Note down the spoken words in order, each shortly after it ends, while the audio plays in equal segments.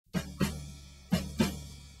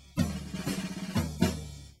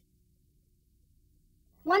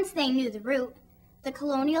Once they knew the route, the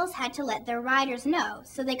colonials had to let their riders know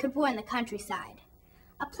so they could warn the countryside.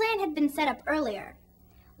 A plan had been set up earlier.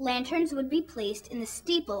 Lanterns would be placed in the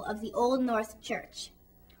steeple of the Old North Church.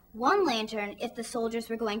 One lantern if the soldiers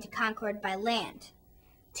were going to Concord by land.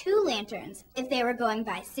 2 lanterns if they were going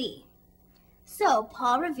by sea. So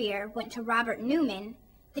Paul Revere went to Robert Newman,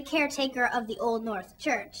 the caretaker of the Old North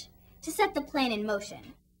Church, to set the plan in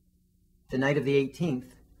motion. The night of the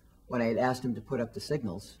 18th, when I had asked him to put up the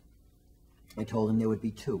signals, I told him there would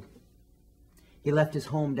be 2. He left his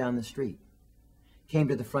home down the street, came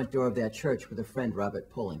to the front door of that church with a friend, Robert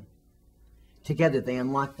Pulling. Together, they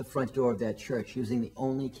unlocked the front door of that church using the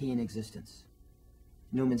only key in existence.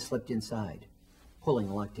 Newman slipped inside. Pulling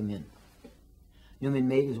locked him in. Newman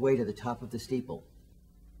made his way to the top of the steeple,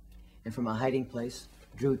 and from a hiding place,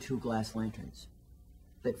 drew 2 glass lanterns.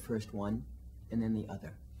 Lit first one, and then the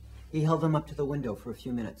other. He held them up to the window for a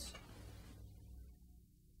few minutes.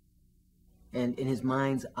 And in his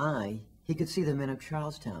mind's eye, he could see the men of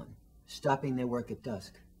Charlestown stopping their work at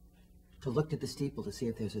dusk to look at the steeple to see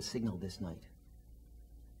if there's a signal this night.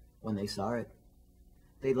 When they saw it,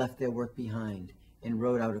 they left their work behind and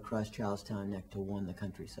rode out across Charlestown Neck to warn the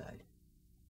countryside.